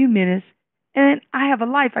for a few minutes, and I have a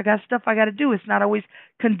life. I got stuff I got to do. It's not always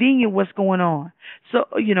convenient what's going on. So,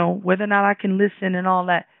 whether or not I can listen and all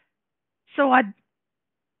that. So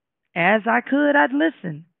as I could, I'd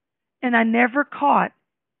listen. And I never caught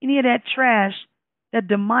any of that trash, that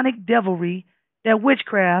demonic devilry, that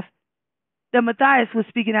witchcraft that Matthias was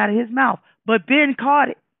speaking out of his mouth. But Ben caught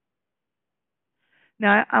it.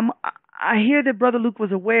 Now, I hear that Brother Luke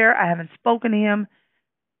was aware. I haven't spoken to him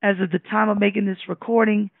as of the time of making this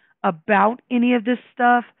recording about any of this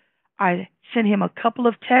stuff. I sent him a couple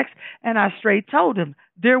of texts, and I straight told him,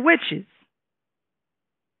 they're witches.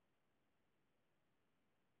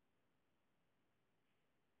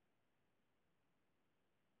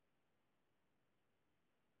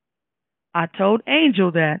 I told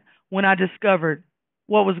Angel that when I discovered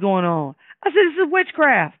what was going on. I said, this is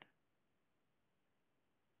witchcraft.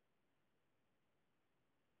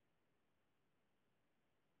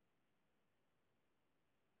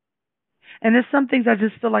 And there's some things I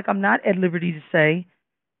just feel like I'm not at liberty to say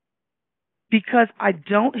because I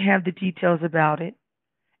don't have the details about it.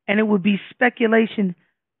 And it would be speculation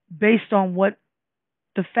based on what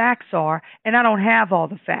the facts are. And I don't have all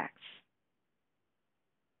the facts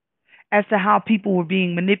as to how people were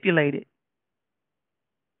being manipulated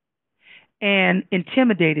and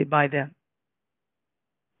intimidated by them.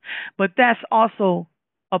 But that's also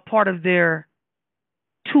a part of their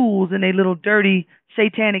tools in a little dirty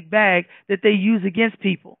satanic bag that they use against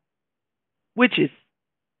people. Witches.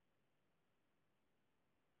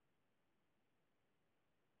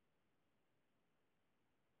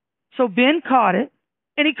 So Ben caught it,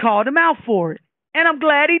 and he called him out for it. And I'm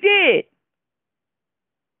glad he did.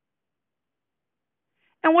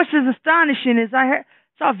 And what's just astonishing is I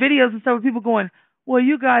saw videos and stuff of people going, well,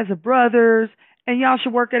 you guys are brothers, and y'all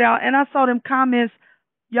should work it out. And I saw them comments,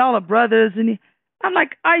 y'all are brothers. And I'm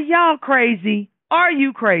like, are y'all crazy? Are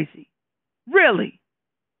you crazy? Really?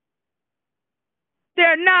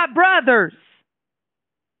 They're not brothers.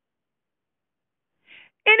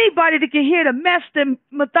 Anybody that can hear the mess that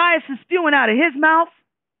Matthias is spewing out of his mouth,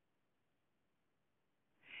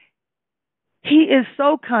 he is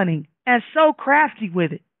so cunning and so crafty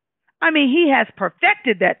with it. I mean, he has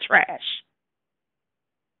perfected that trash.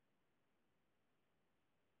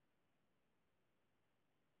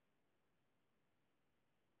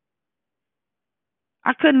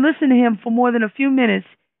 I couldn't listen to him for more than a few minutes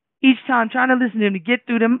each time, trying to listen to him to get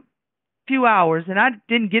through them few hours, and I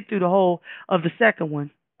didn't get through the whole of the second one.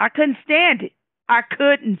 I couldn't stand it. I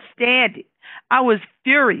couldn't stand it. I was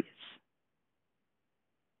furious.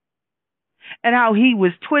 And how he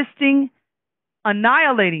was twisting,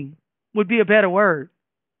 annihilating would be a better word,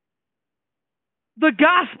 the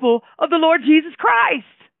gospel of the Lord Jesus Christ.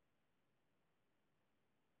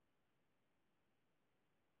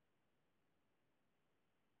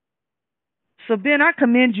 So, Ben, I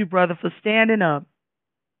commend you, brother, for standing up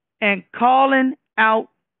and calling out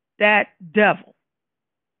that devil.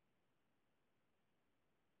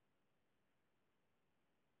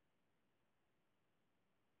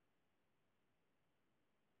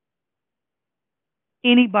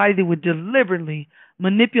 Anybody that would deliberately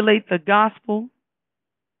manipulate the gospel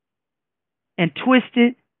and twist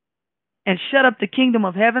it and shut up the kingdom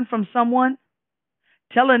of heaven from someone,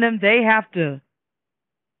 telling them they have to.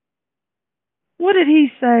 What did he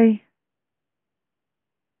say?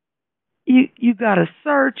 You got to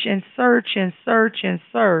search and search and search and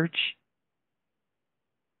search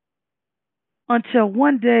until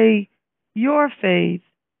one day your faith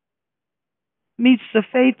meets the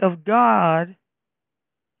faith of God,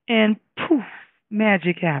 and poof,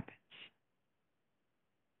 magic happens.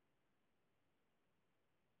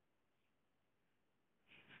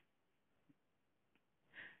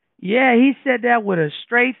 Yeah, he said that with a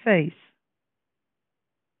straight face.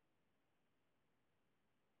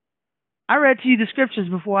 I read to you the scriptures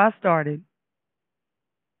before I started.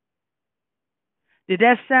 Did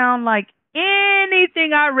that sound like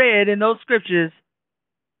anything I read in those scriptures?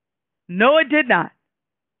 No, it did not.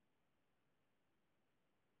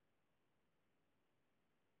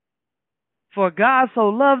 For God so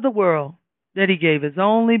loved the world that he gave his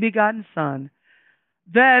only begotten Son,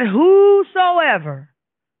 that whosoever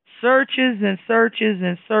searches and searches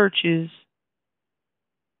and searches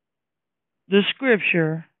the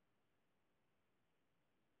scripture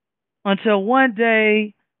until one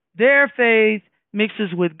day their faith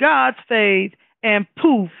mixes with God's faith and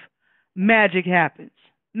poof, magic happens.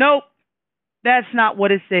 Nope, that's not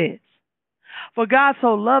what it says. For God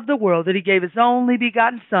so loved the world that he gave his only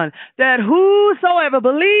begotten Son, that whosoever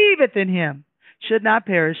believeth in him should not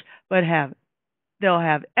perish, but they'll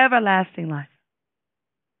have everlasting life.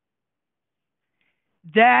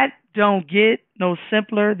 That don't get no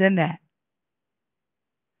simpler than that.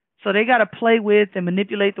 So they got to play with and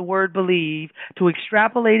manipulate the word believe to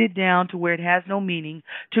extrapolate it down to where it has no meaning,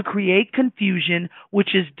 to create confusion,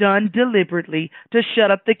 which is done deliberately to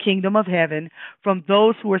shut up the kingdom of heaven from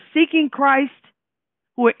those who are seeking Christ,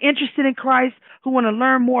 who are interested in Christ, who want to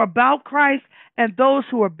learn more about Christ, and those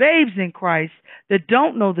who are babes in Christ that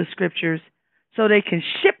don't know the scriptures so they can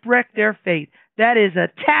shipwreck their faith. That is a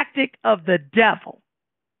tactic of the devil.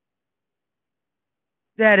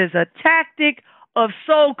 That is a tactic of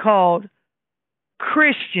so-called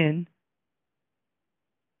Christian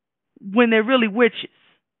when they're really witches.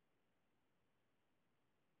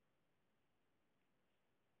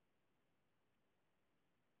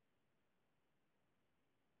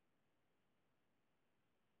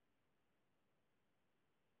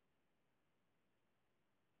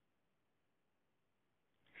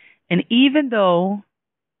 And even though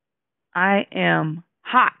I am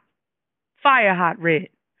hot, fire hot red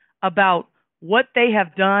about what they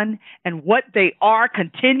have done and what they are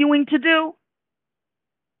continuing to do,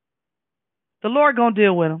 the Lord gonna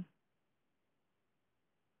deal with them.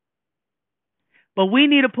 But we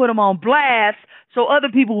need to put them on blast so other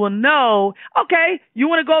people will know, okay, you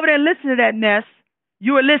want to go over there and listen to that mess,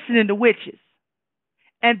 you are listening to witches.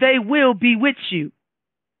 And they will bewitch you.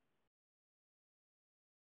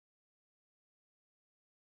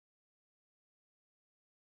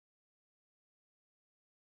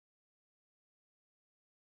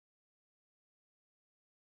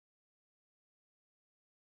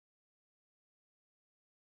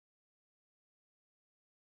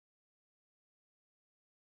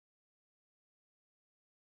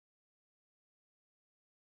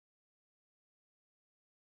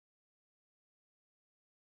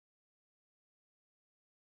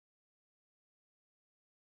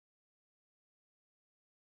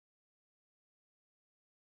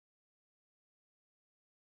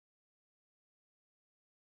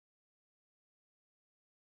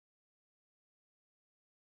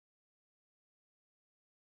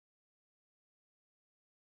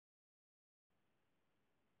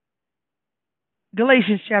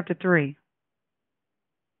 Galatians chapter 3.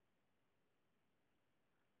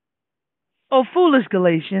 O foolish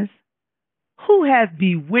Galatians, who hath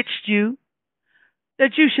bewitched you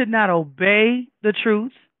that you should not obey the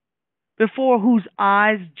truth, before whose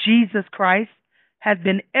eyes Jesus Christ hath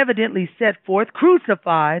been evidently set forth,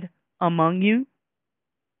 crucified among you?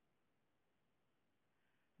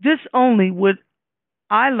 This only would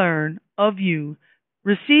I learn of you.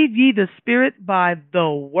 Receive ye the Spirit by the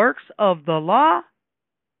works of the law,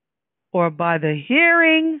 or by the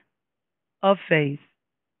hearing of faith?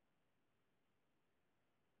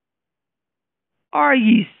 Are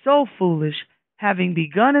ye so foolish, having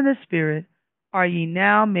begun in the Spirit, are ye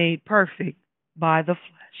now made perfect by the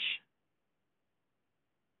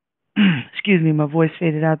flesh? Excuse me, my voice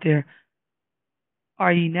faded out there.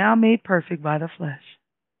 Are ye now made perfect by the flesh?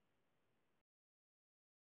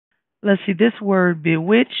 Let's see, this word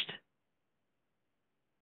bewitched,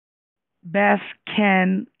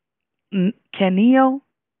 bascanio,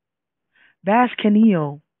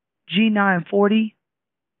 G940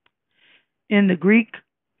 in the Greek,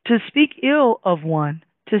 to speak ill of one,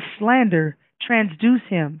 to slander, transduce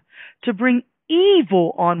him, to bring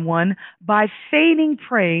evil on one by feigning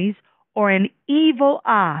praise or an evil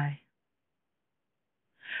eye,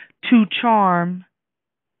 to charm,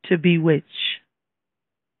 to bewitch.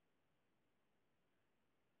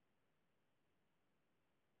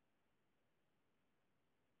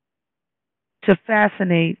 To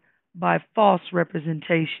fascinate by false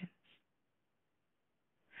representation.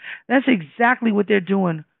 That's exactly what they're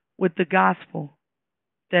doing with the gospel.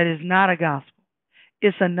 That is not a gospel.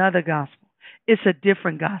 It's another gospel. It's a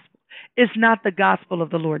different gospel. It's not the gospel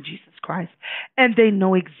of the Lord Jesus Christ. And they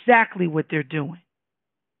know exactly what they're doing.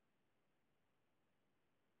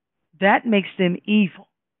 That makes them evil.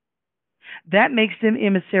 That makes them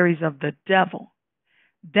emissaries of the devil.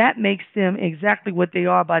 That makes them exactly what they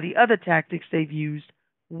are by the other tactics they've used,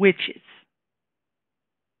 witches.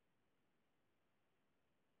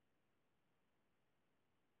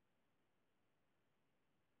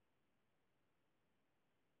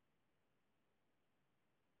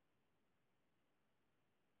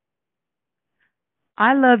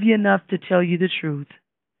 I love you enough to tell you the truth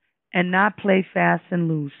and not play fast and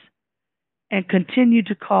loose and continue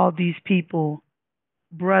to call these people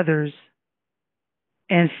brothers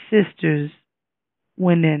and sisters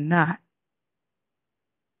when they're not,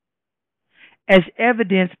 as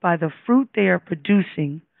evidenced by the fruit they are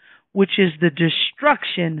producing, which is the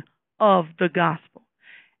destruction of the gospel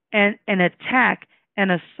and an attack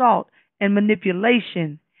and assault and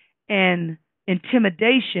manipulation and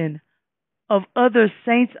intimidation of other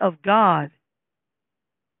saints of God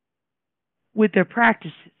with their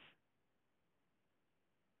practices.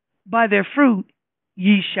 By their fruit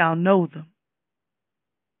ye shall know them.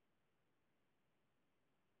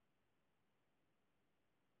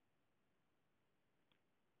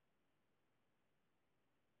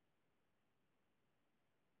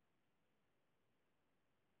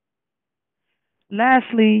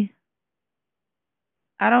 Lastly,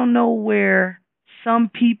 I don't know where some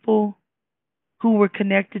people who were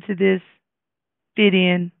connected to this fit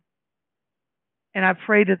in, and I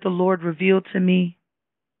pray that the Lord reveal to me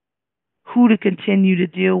who to continue to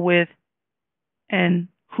deal with and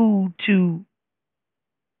who to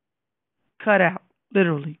cut out,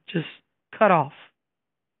 literally, just cut off.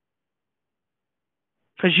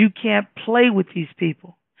 Because you can't play with these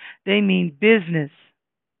people. They mean business.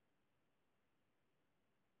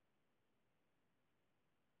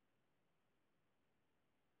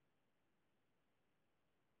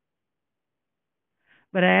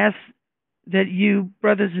 But I ask that you,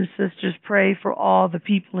 brothers and sisters, pray for all the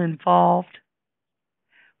people involved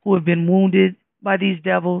who have been wounded by these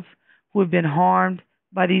devils, who have been harmed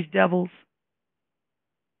by these devils.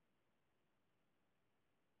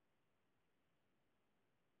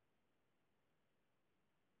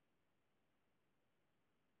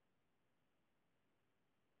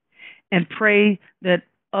 And pray that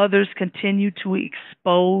others continue to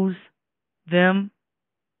expose them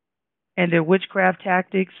and their witchcraft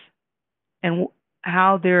tactics and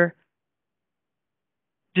how they're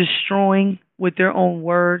destroying with their own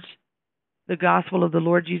words the gospel of the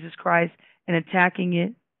Lord Jesus Christ and attacking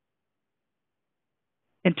it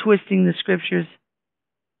and twisting the scriptures.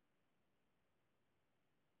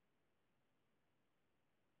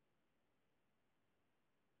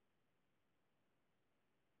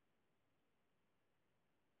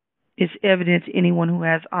 It's evident to anyone who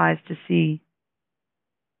has eyes to see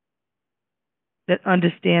that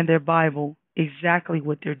understand their Bible exactly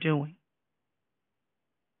what they're doing.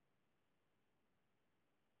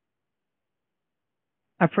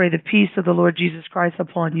 I pray the peace of the Lord Jesus Christ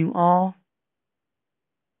upon you all.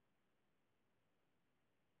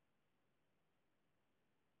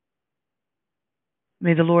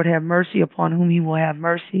 May the Lord have mercy upon whom he will have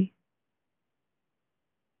mercy.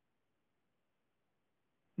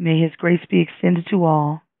 May his grace be extended to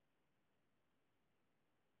all.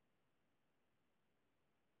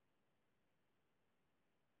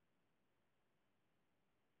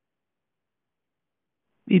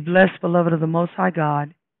 Be blessed, beloved of the Most High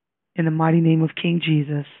God, in the mighty name of King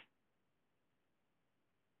Jesus.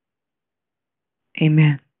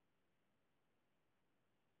 Amen.